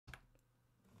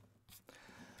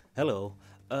Hello.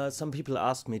 Some people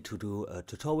asked me to do a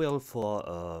tutorial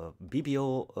for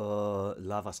Bibio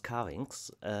lava carvings,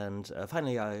 and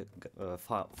finally I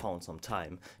found some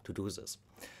time to do this.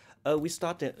 We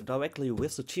start directly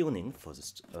with the tuning for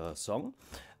this song.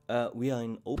 We are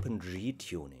in open G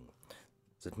tuning.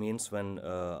 That means when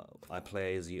I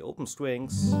play the open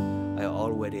strings, I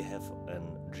already have a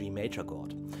G major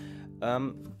chord.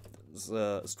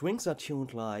 The strings are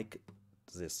tuned like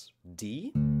this: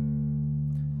 D,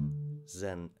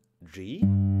 then G,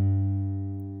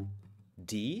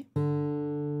 D,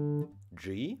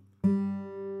 G,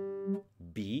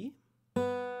 B,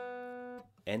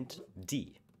 and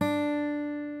D.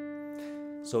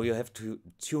 So you have to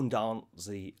tune down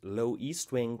the low E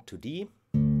string to D,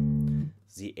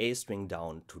 the A string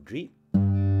down to G.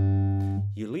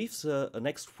 You leave the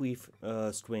next three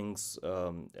strings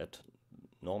at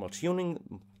normal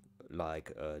tuning,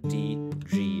 like D,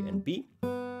 G, and B,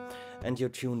 and you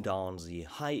tune down the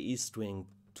high E string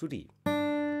to D.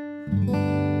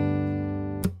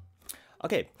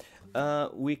 Okay,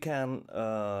 we can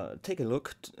take a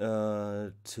look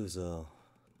to the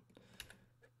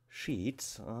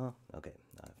sheets. Okay,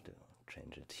 I have to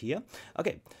change it here.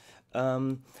 Okay,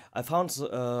 I found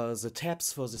the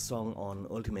tabs for the song on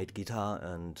Ultimate Guitar,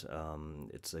 and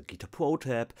it's a Guitar Pro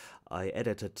tab. I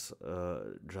edited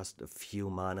just a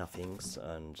few minor things,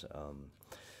 and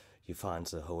you find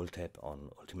the whole tab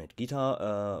on Ultimate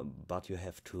Guitar, but you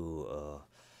have to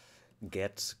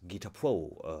get Guitar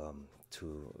Pro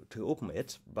to open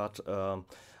it. But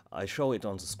I show it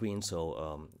on the screen,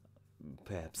 so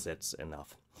perhaps that's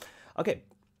enough. Okay,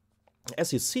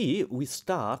 as you see, we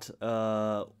start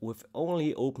with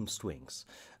only open strings.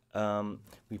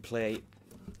 We play,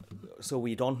 so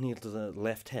we don't need the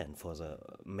left hand for the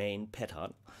main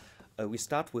pattern. We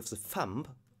start with the thumb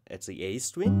at the A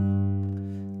string.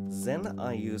 Then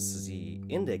I use the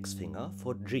index finger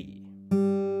for G.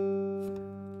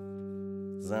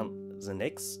 Then the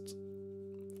next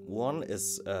one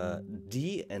is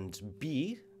D and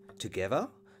B together.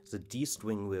 The D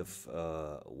string with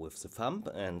the thumb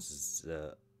and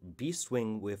the B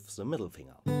string with the middle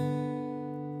finger.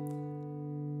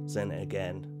 Then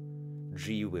again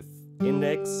G with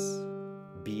index,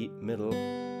 B middle,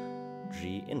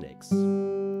 G index.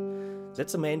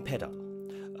 That's the main pattern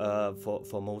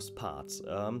for most parts.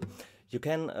 You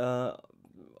can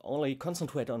only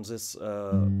concentrate on this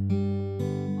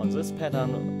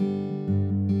pattern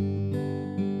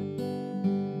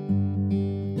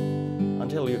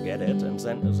until you get it, and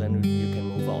then you can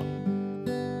move on.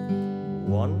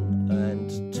 1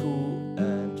 and 2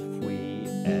 and 3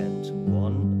 and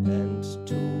 1 and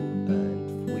 2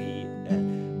 and 3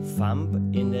 and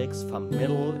thumb, index, thumb,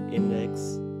 middle,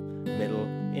 index, middle,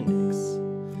 index.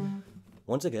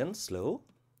 Once again, slow.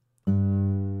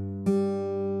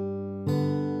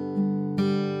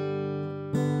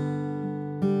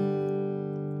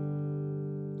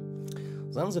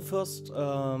 Then the first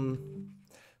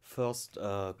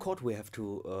chord we have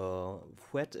to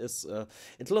fret is,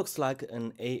 it looks like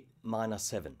an A minor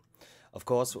 7. Of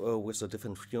course, with a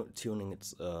different tuning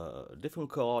it's a different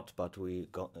chord, but we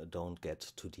don't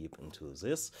get too deep into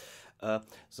this. The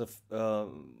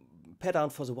pattern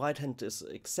for the right hand is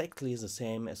exactly the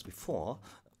same as before.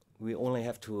 We only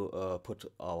have to put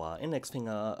our index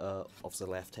finger of the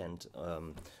left hand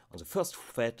on the first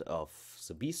fret of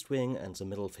the B string and the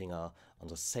middle finger on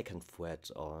the second fret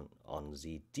on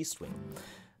the D string.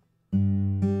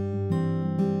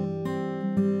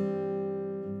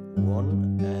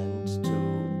 1 and 2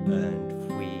 and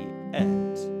 3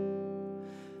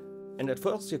 and at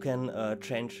first you can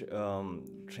change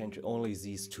only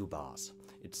these two bars.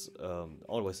 It's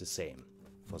always the same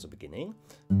for the beginning.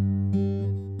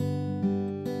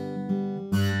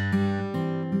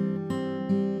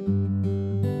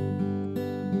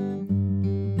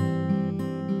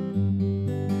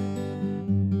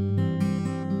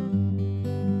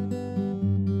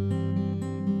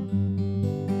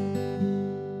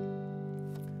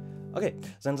 Okay,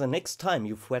 then the next time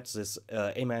you fret this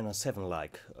A minor 7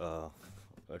 like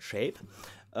shape,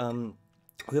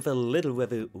 we have a little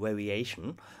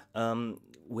variation.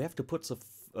 We have to put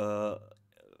the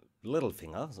little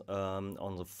finger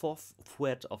on the 4th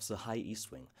fret of the high E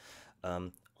string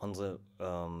on the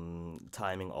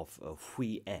timing of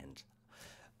 3 and.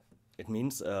 It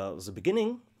means the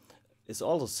beginning is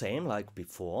all the same like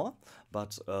before,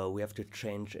 but we have to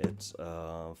change it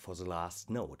for the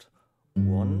last note.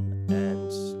 1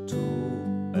 and 2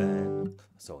 and,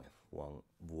 sorry,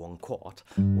 one chord.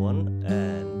 1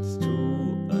 and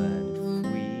 2 and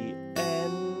 3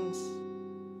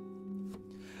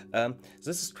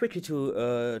 This is tricky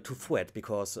to fret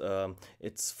because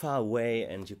it's far away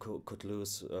and you could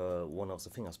lose one of the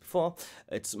fingers before.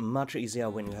 It's much easier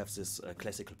when you have this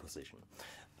classical position.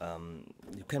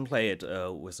 You can play it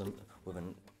with a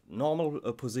normal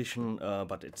position,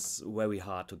 but it's very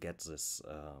hard to get this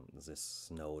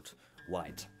note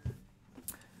right.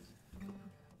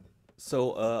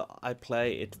 So I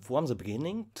play it from the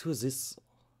beginning to this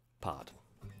part.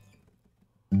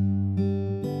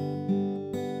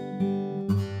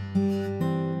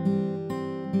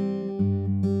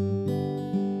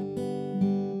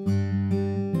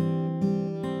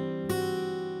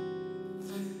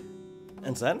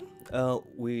 And then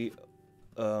we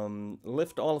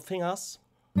lift all the fingers,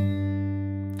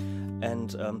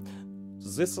 and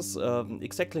this is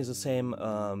exactly the same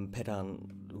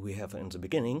pattern we have in the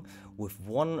beginning, with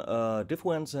one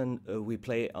difference, and we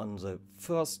play on the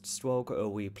first stroke,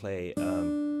 we play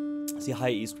the high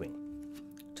E string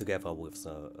together with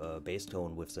the bass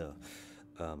tone with the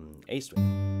A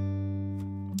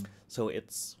string. So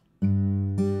it's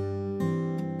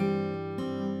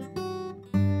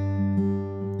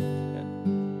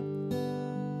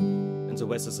the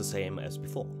rest is the same as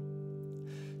before.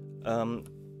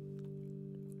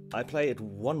 I play it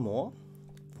one more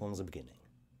from the beginning.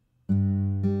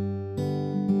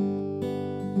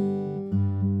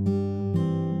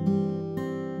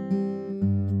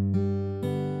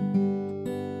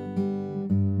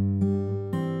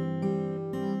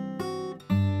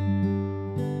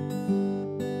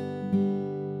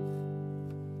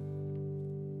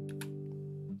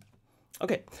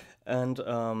 Okay, and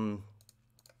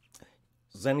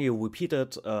then you repeat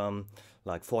it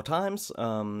like 4 times.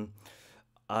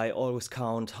 I always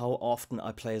count how often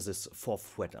I play this 4th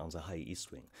fret on the high E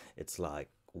string. It's like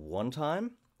 1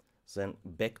 time, then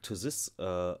back to this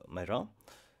measure,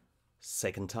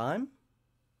 2nd time,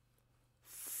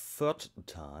 3rd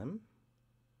time,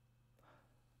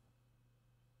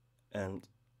 and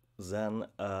then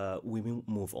we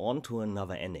move on to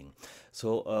another ending.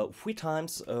 So 3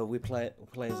 times we play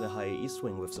the high E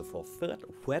string with the 4th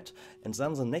fret, and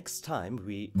then the next time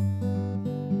we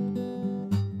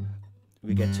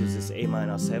get to this A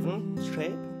minor 7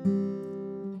 shape.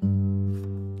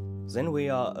 Then we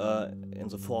are in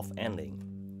the 4th ending.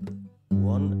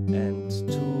 1 and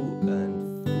 2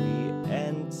 and 3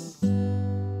 and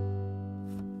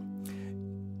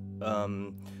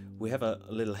we have a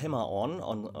little hammer on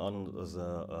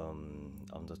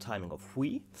the timing of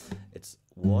 3. It's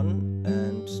 1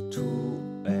 and 2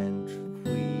 and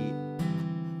 3,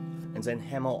 and then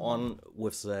hammer on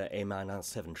with the A minor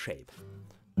 7 shape.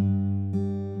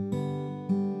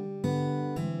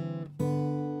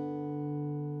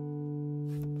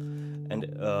 And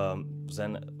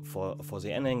then for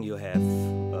the ending you have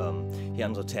here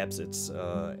on the tabs it's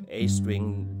A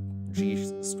string, G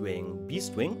string, B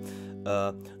string.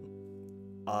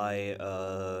 I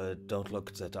don't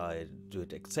look that I do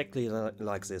it exactly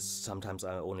like this. Sometimes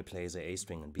I only play the A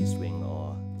string and B string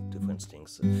or different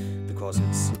things because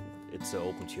it's the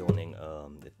open tuning.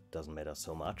 It doesn't matter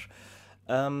so much.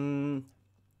 And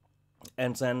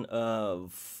then to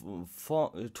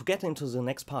get into the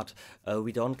next part,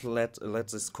 we don't let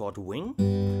this chord wing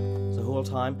the whole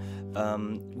time.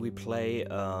 We play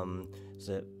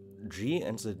the G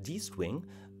and the D string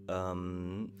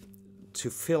to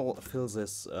fill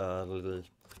this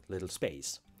little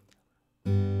space.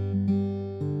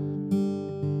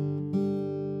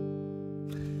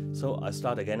 So I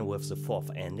start again with the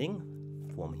 4th ending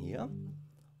from here.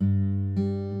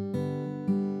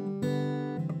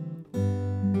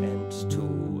 And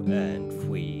 2 and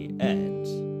 3 and.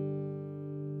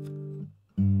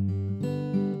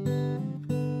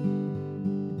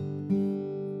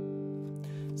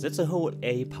 That's the whole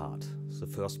A part, the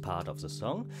first part of the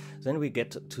song. Then we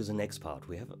get to the next part.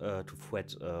 We have to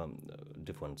fret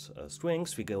different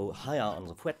strings. We go higher on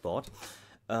the fretboard.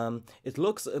 It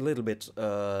looks a little bit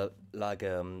like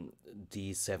a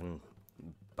D7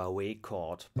 bow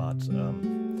chord, but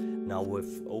now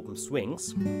with open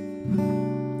strings.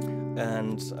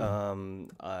 And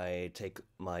I take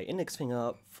my index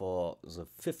finger for the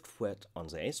 5th fret on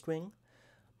the A string,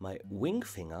 my ring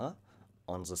finger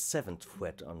on the 7th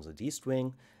fret on the D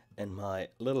string, and my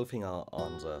little finger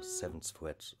on the 7th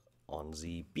fret on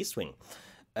the B string.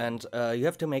 And you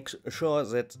have to make sure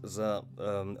that the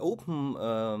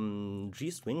open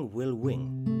G string will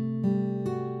ring.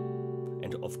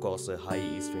 And of course the high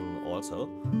E string also.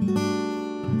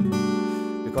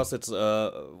 Because it's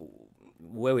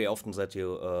very often that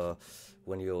you,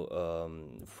 when you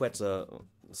fret the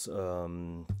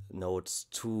notes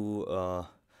too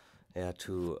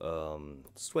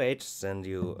straight, then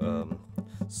you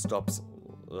stops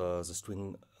the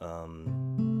string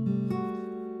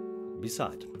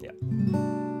beside. Yeah.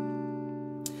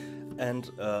 And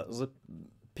the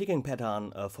picking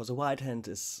pattern for the right hand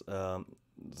is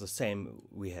the same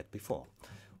we had before.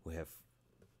 We have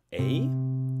A,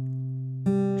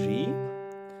 G,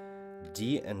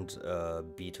 D and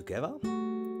B together,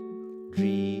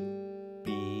 G,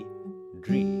 B,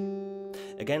 G.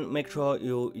 Again, make sure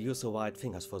you use the right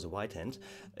fingers for the right hand.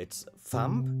 It's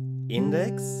thumb,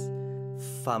 index,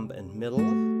 thumb and middle,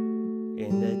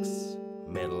 index,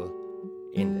 middle,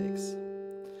 index.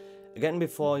 Again,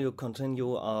 before you continue,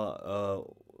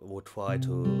 we'll try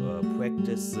to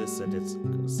practice this that it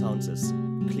sounds as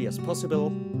clear as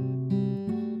possible.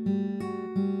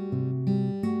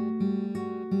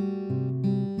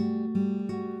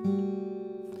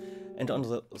 And on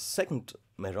the second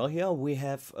measure here, we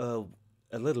have a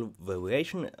little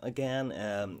variation again.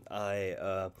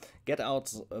 I get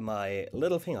out my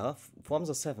little finger from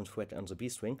the 7th fret on the B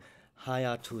string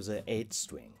higher to the 8th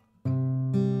string,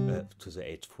 to the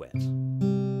 8th fret.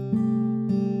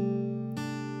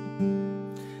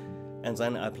 And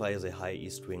then I play the high E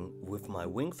string with my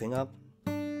ring finger,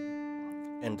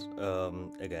 and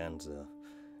again the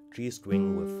G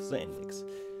string with the index.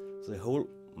 The whole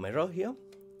measure here,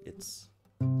 it's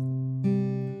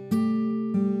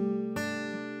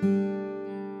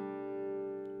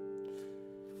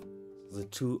the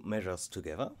two measures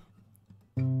together.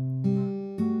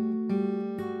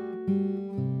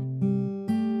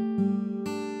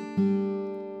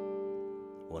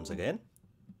 Once again.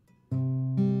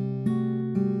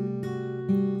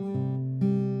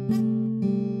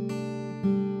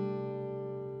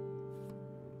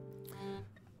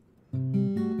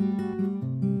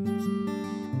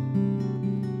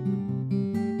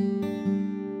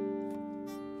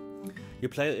 You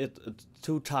play it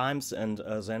 2 times and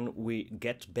then we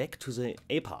get back to the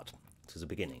A part, to the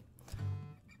beginning.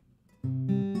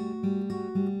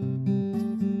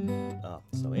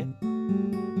 Sorry.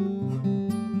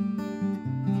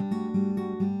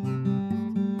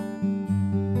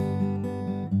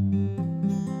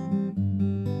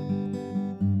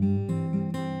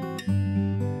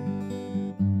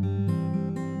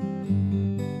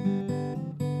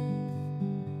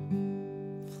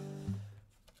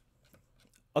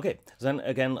 Okay, then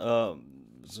again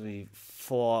the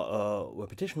 4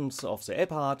 repetitions of the A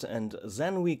part, and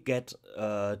then we get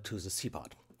to the C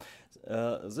part.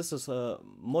 This is a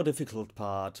more difficult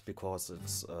part because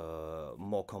it's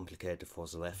more complicated for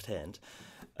the left hand.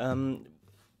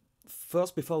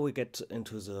 First, before we get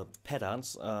into the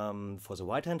patterns for the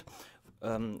right hand,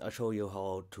 I'll show you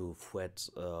how to fret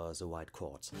the right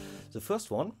chords. The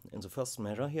first one, in the first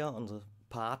measure here on the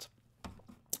part,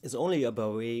 is only a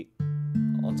barré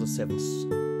on the 7th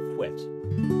fret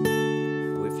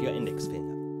with your index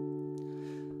finger.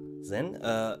 Then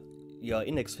your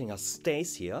index finger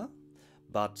stays here,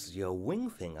 but your ring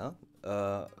finger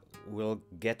will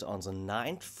get on the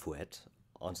 9th fret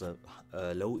on the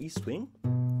low E string.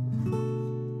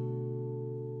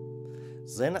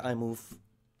 Then I move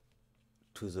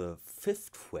to the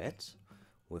 5th fret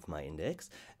with my index,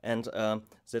 and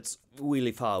that's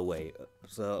really far away.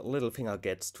 The little finger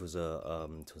gets to the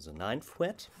 9th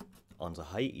fret on the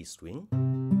high E string.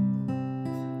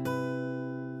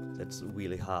 That's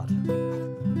really hard.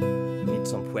 You need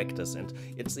some practice, and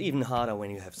it's even harder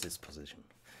when you have this position.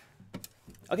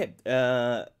 Okay,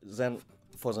 then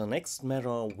for the next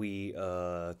measure we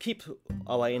keep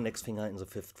our index finger in the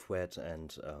 5th fret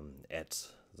and add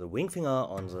the ring finger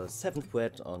on the 7th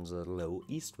fret on the low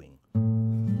E string.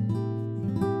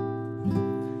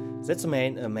 That's the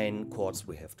main chords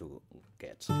we have to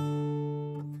get.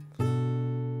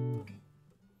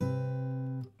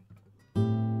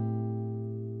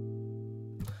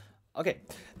 Okay,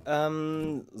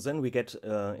 then we get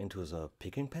into the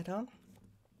picking pattern.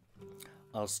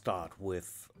 I'll start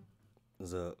with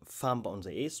the thumb on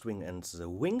the A string and the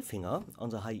ring finger on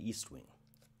the high E string.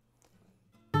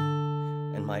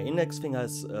 And my index finger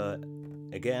is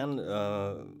again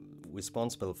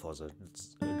responsible for the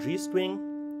G string.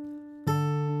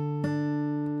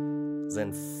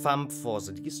 Then thumb for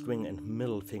the D string and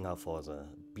middle finger for the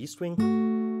B string.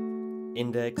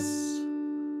 Index,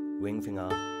 ring finger,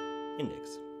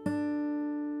 index.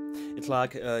 It's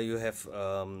like you have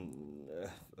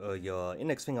your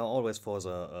index finger always for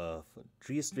the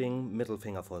G string, middle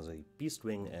finger for the B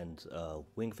string, and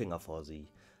ring finger for the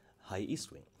high E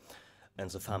string. And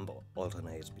the thumb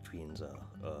alternates between the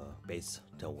bass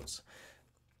tones.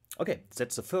 Okay,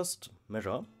 that's the first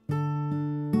measure.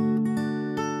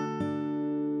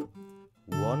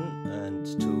 1 and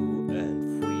 2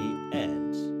 and 3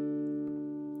 and.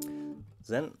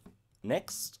 Then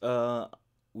next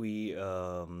we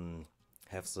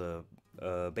have the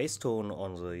bass tone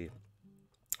on the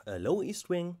low E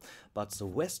string, but the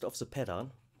rest of the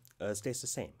pattern stays the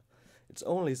same. It's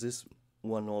only this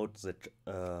one note that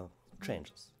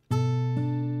changes.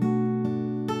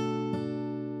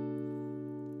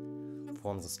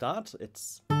 From the start,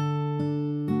 it's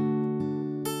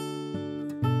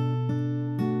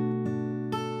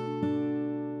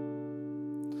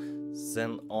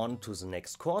then on to the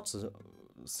next chord, the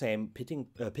same picking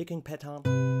pattern,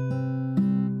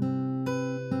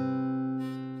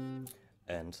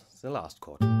 and the last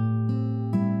chord.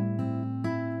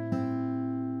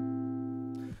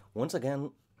 Once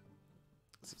again,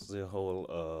 the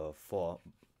whole 4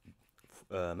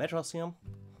 measures here.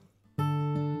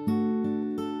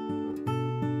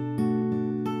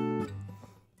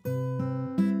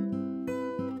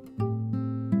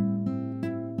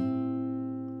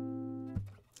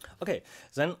 Okay,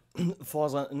 then for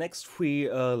the next 3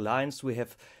 lines we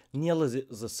have nearly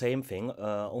the same thing,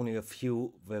 only a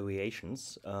few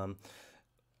variations.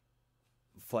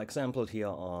 For example, here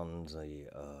on the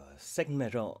second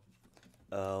measure,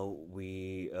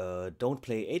 we don't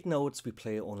play 8 notes, we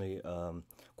play only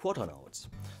quarter notes.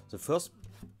 The first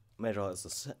measure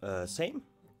is the same.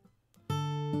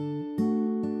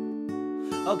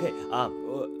 Okay,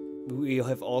 we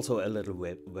have also a little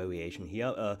variation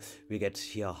here. We get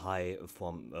here high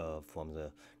from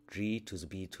the G to the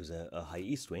B to the high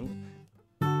E string.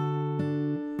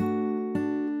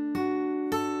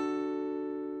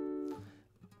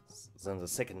 Then the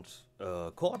second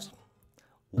chord.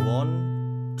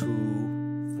 1,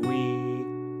 2, 3.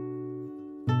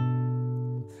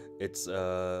 It's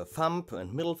thumb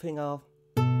and middle finger,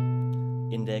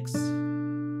 index,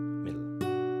 middle.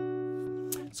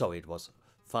 Sorry, it was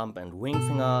thumb and ring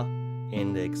finger,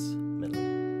 index, middle.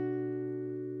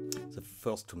 The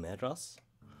first 2 measures.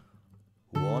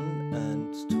 1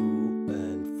 and 2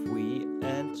 and 3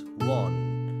 and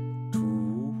 1,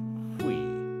 2,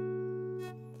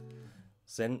 3.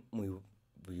 Then we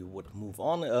would move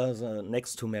on. The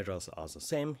next 2 measures are the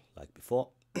same, like before.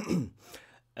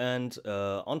 And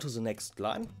on to the next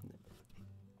line.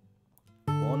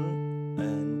 1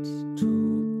 and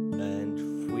 2 and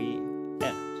 3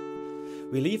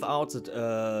 and. We leave out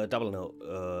the double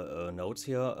notes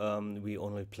here. We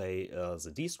only play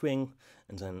the D string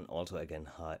and then also again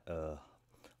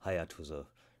higher to the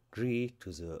G,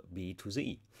 to the B, to the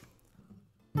E.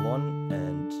 1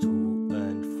 and 2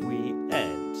 and 3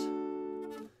 and.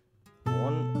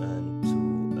 1 and 2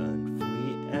 and 3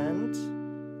 and.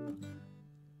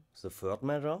 The third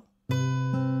measure.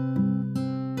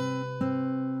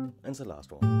 And the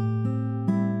last one.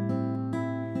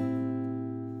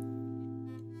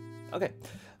 Okay,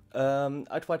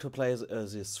 I try to play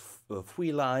these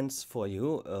 3 lines for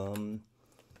you.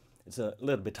 It's a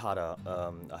little bit harder.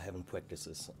 I haven't practiced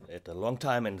this at a long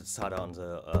time, and it's harder on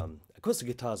the acoustic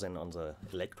guitar than on the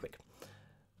electric.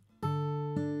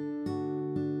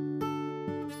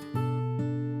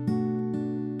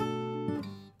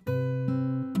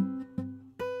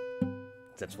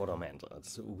 That's what I meant.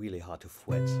 It's really hard to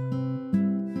fret.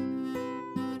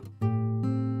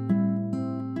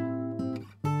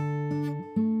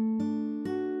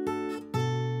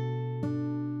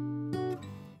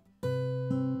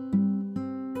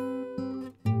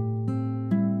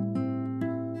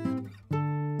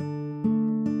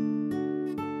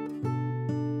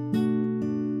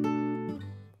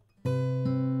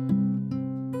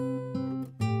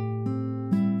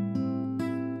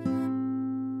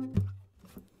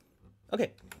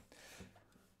 Okay,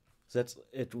 that's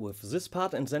it with this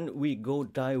part, and then we go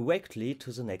directly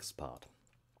to the next part.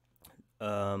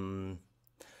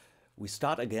 We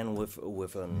start again with the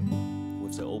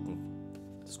open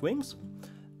strings.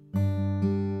 1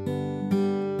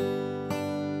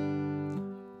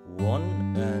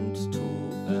 and 2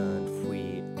 and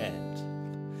 3 and.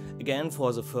 Again,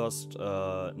 for the first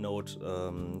note,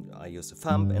 I use the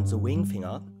thumb and the ring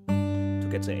finger to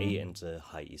get the A and the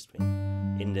high E string.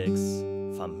 Index,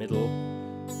 thumb, middle,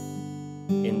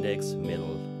 index,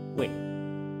 middle, ring.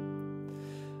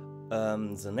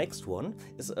 The next one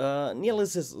is nearly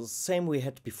the same we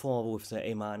had before with the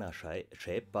A minor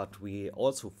shape, but we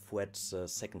also fret the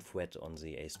second fret on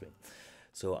the A string.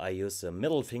 So I use the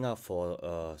middle finger for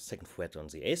second fret on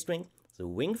the A string, the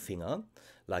ring finger,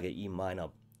 like a E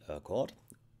minor chord,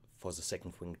 for the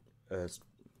second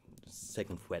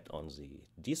fret on the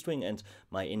D string, and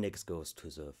my index goes to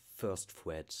the first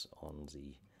fret on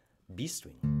the B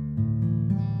string.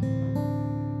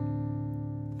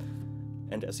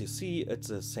 And as you see, it's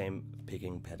the same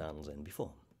picking pattern than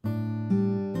before.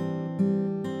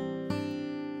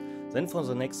 Then for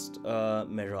the next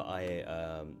measure,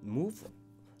 I move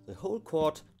the whole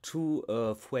chord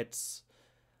 2 frets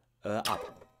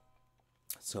up.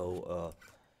 So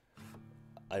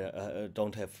I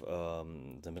don't have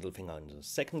the middle finger on the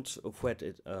 2nd fret,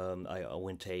 I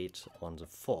orientate on the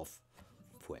 4th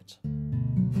fret.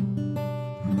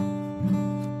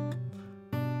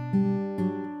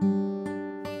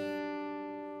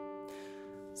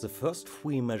 The first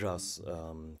 3 measures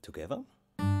together.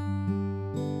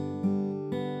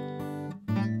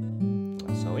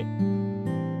 Sorry.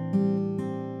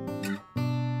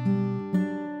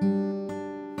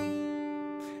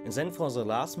 And then for the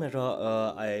last measure,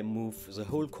 I move the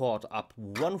whole chord up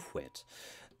 1 fret,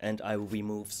 and I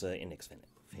remove the index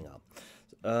finger.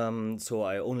 So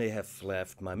I only have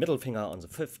left my middle finger on the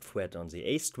 5th fret on the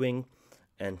A string,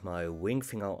 and my ring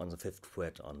finger on the 5th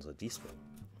fret on the D string.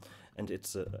 And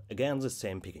it's again the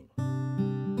same picking,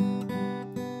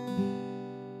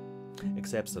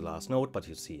 except the last note, but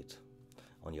you see it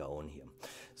on your own here.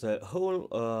 The whole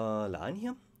line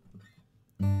here.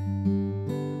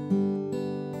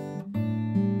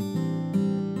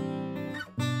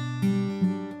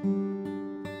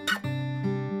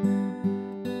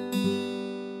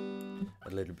 A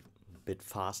little bit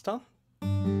faster.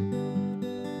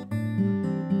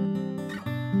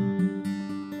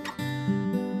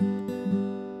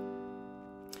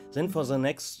 Then for the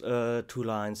next 2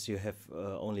 lines you have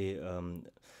only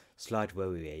slight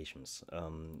variations,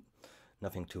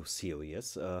 nothing too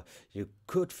serious. You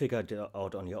could figure it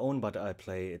out on your own, but I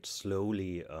play it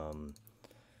slowly,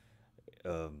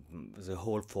 the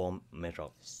whole form measure.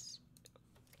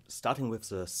 Starting with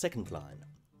the 2nd line.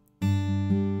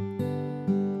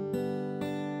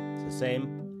 The same.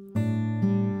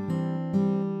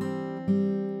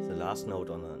 The last note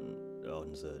on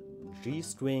the G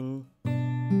string.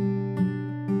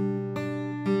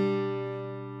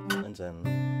 And then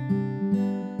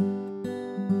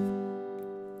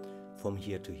from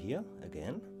here to here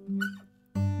again.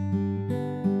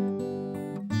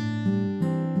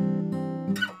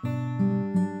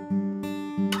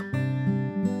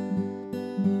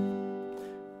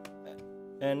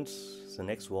 And the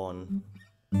next one.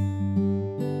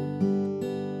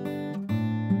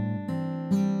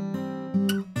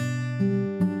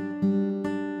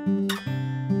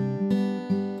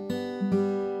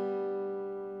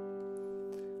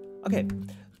 Okay,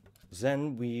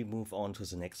 then we move on to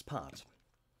the next part.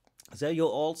 There you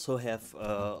also have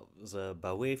the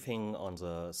barré thing on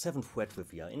the 7th fret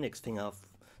with your index finger,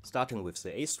 starting with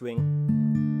the A string.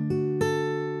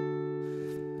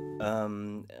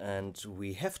 And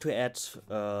we have to add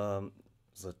the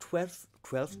 12th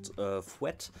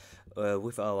fret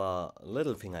with our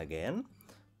little finger again.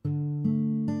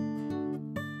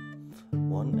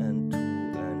 1 and 2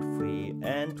 and 3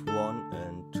 and 1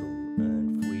 and 2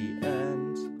 and 3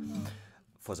 and...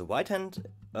 For the right hand,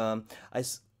 I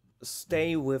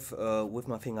stay with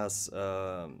my fingers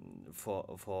for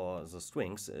the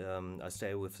strings. I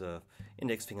stay with the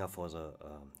index finger for the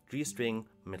G string,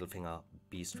 middle finger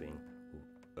B string,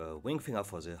 ring finger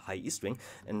for the high E string,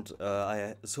 and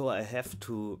so I have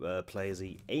to play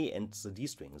the A and the D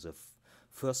string, the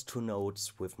first 2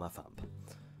 notes with my thumb.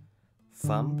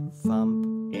 Thumb,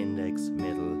 thumb, index,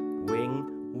 middle, ring,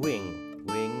 ring,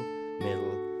 ring,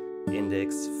 middle,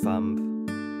 index, thumb.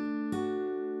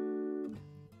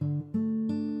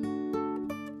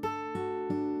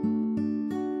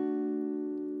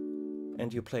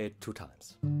 And you play it 2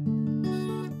 times.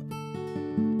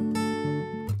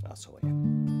 Ah, sorry.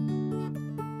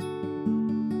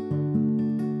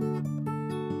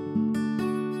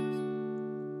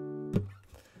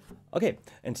 Okay,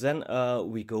 and then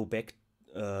we go back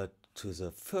to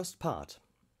the first part,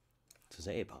 to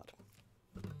the A part.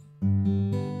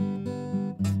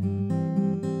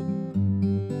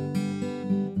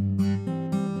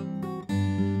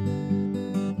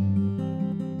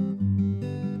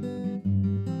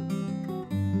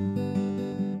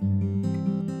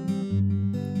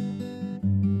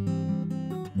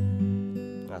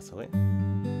 Sorry.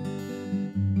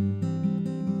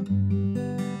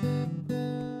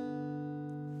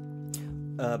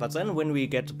 But then when we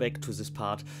get back to this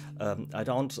part, I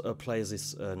don't play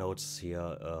these notes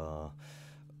here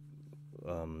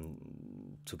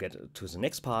to get to the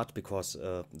next part, because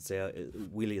there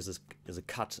really is a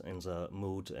cut in the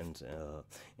mood and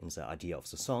in the idea of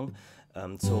the song.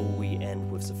 So we end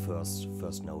with the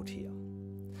first note here.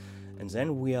 And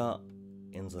then we are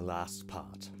in the last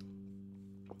part.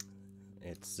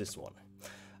 It's this one.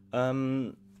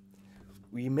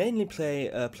 We mainly play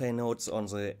notes on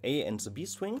the A and the B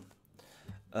string.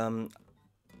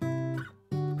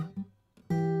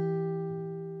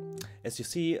 as you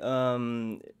see,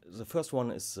 the first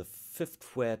one is the 5th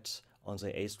fret on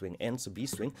the A string and the B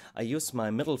string. I use my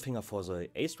middle finger for the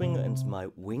A string and my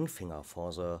ring finger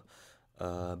for the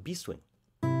B string.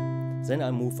 Then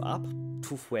I move up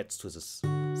 2 frets to the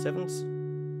 7th,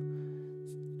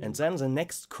 and then the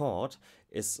next chord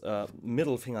is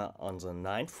middle finger on the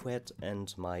 9th fret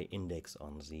and my index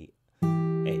on the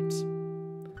 8th.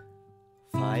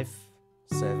 5,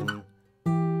 7,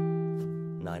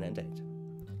 9 and 8.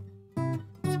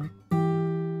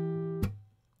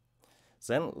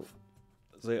 Then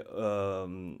the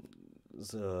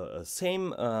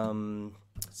same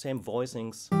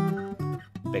voicings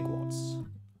backwards,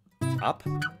 up,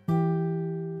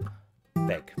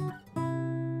 back.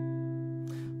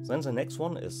 Then the next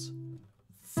one is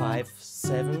 5,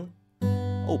 7,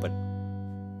 open.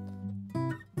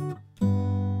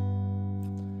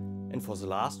 And for the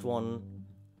last one,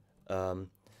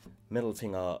 middle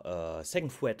finger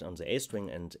 2nd fret on the A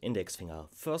string and index finger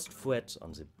 1st fret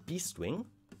on the B string.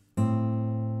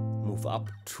 Move up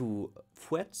 2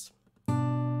 frets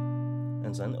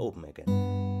and then open again.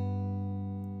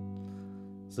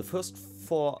 The first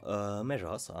 4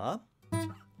 measures are,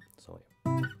 sorry.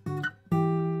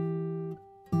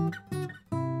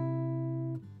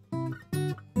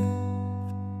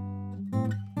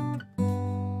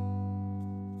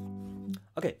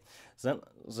 Okay, then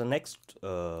the next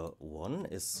one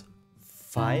is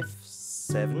 5,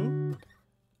 7,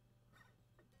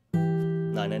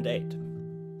 9 and 8.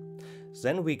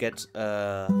 Then we get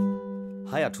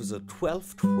higher to the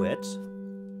 12th fret,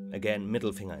 again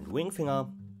middle finger and ring finger,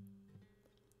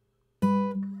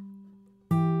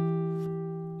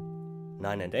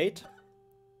 9 and 8,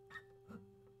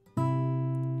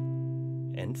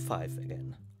 and 5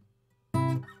 again.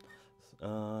 Yeah.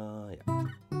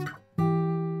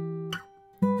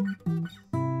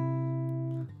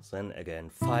 Then again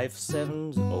 5,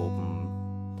 7, open,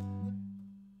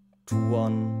 2,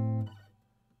 1,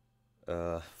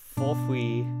 4,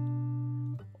 3,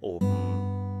 open.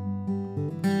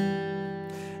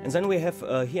 And then we have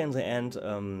here in the end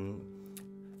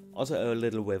also a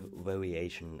little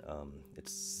variation.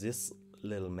 It's this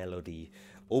little melody.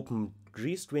 Open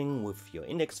G string with your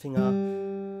index finger,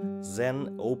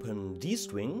 then open D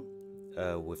string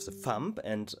with the thumb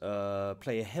and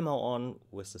play a hammer on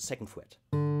with the 2nd fret.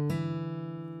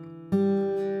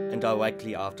 And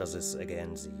directly after this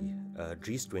again the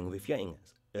G string with your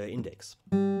index.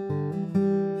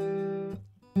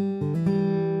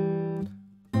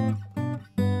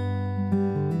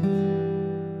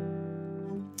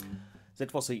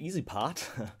 That was the easy part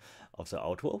of the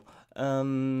outro.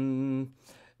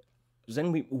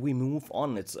 Then we move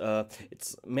on. It's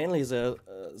mainly the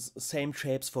same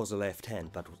shapes for the left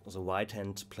hand, but the right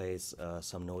hand plays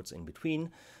some notes in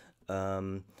between.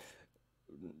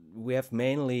 We have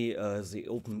mainly the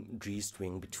open G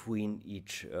string between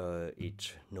each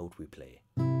note we play.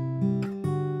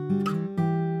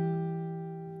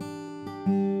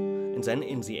 And then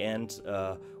in the end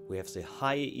we have the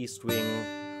high E string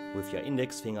with your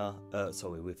index finger,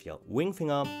 with your ring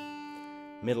finger,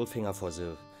 middle finger for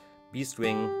the B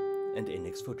string and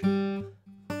index for G.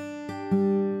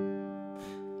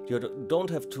 You don't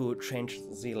have to change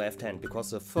the left hand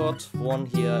because the 3rd one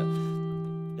here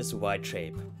is the right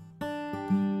shape.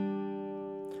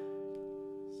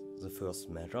 The first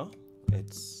measure,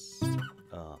 it's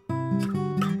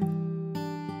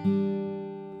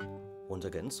once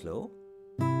again slow.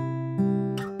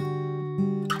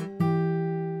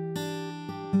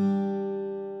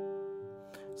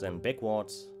 Then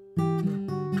backwards.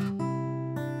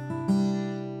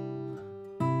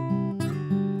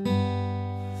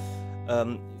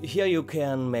 Here you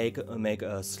can make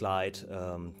a slide.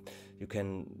 You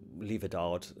can leave it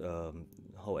out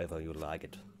however you like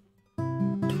it.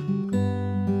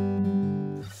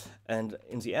 And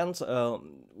in the end,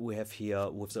 we have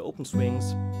here with the open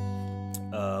strings,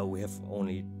 we have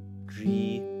only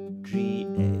G, G,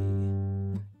 A,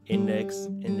 index,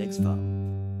 index, thumb.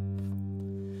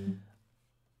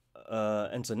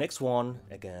 And the next one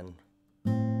again,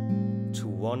 2,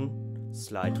 1,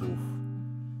 slide to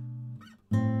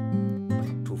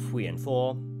 3 and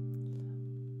 4,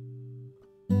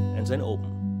 and then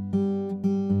open.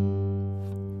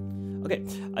 Okay,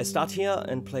 I start here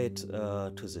and play it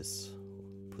to this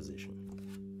position.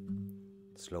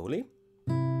 Slowly.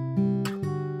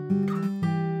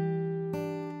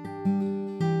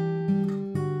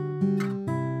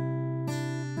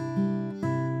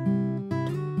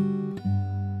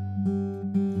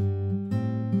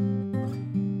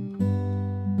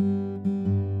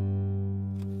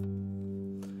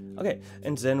 Okay,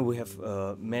 and then we have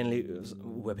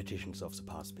repetitions of the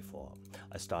past before.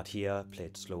 I start here, play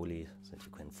it slowly so that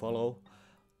you can follow.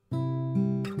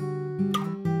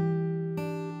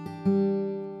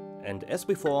 And as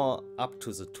before, up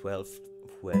to the 12th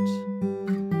fret.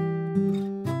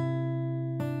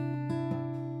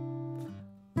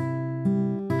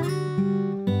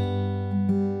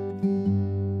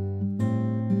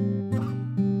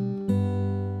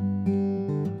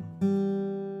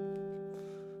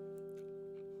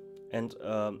 And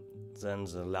then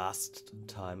the last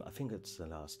time, I think it's the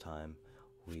last time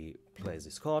we play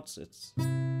these chords, it's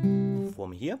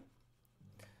from here.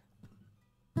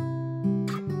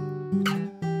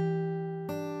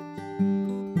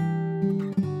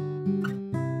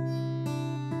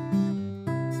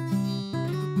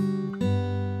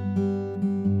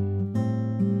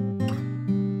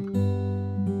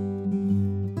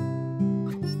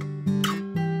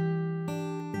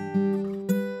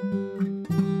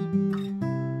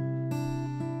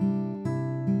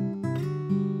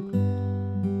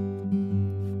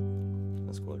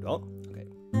 Okay.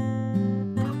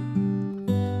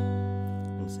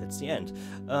 And that's the end.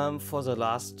 For the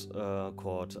last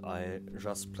chord, I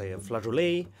just play a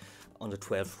flageolet on the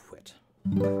 12th fret.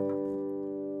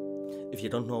 If you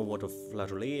don't know what a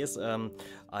flageolet is,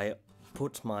 I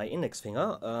put my index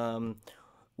finger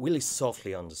really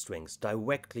softly on the strings,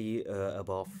 directly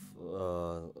above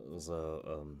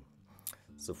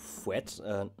the fret,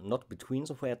 not between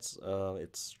the frets.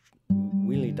 It's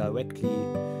really directly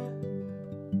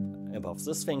above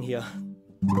this thing here,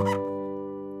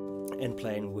 and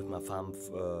playing with my thumb,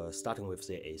 starting with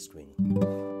the A string.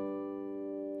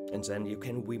 And then you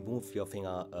can remove your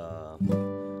finger,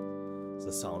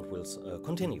 the sound will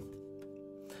continue.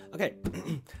 Okay,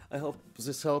 I hope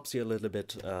this helps you a little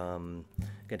bit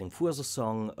getting through the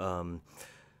song.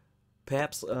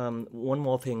 Perhaps one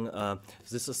more thing,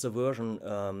 this is the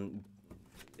version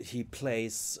he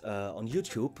plays on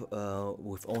YouTube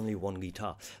with only one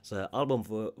guitar. The album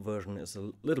version is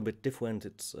a little bit different.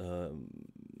 It's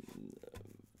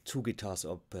two guitars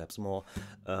or perhaps more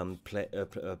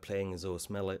playing those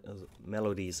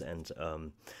melodies, and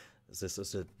this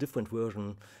is a different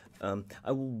version.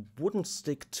 I wouldn't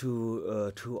stick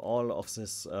to all of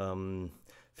this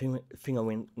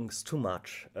fingerings too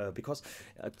much, because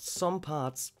at some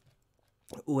parts,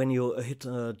 when you hit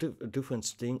a different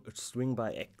string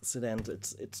by accident,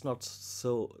 it's not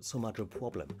so much a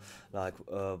problem. Like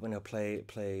when I play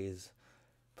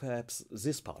perhaps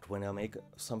this part, when I make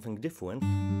something different.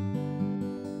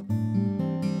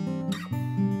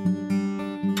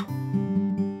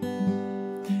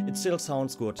 It still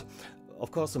sounds good.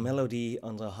 Of course, the melody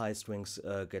on the high strings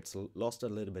gets lost a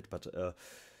little bit, but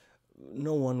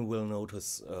no one will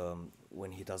notice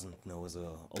when he doesn't know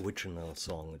the original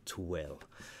song too well.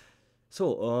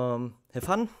 So, have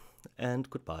fun and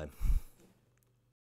goodbye.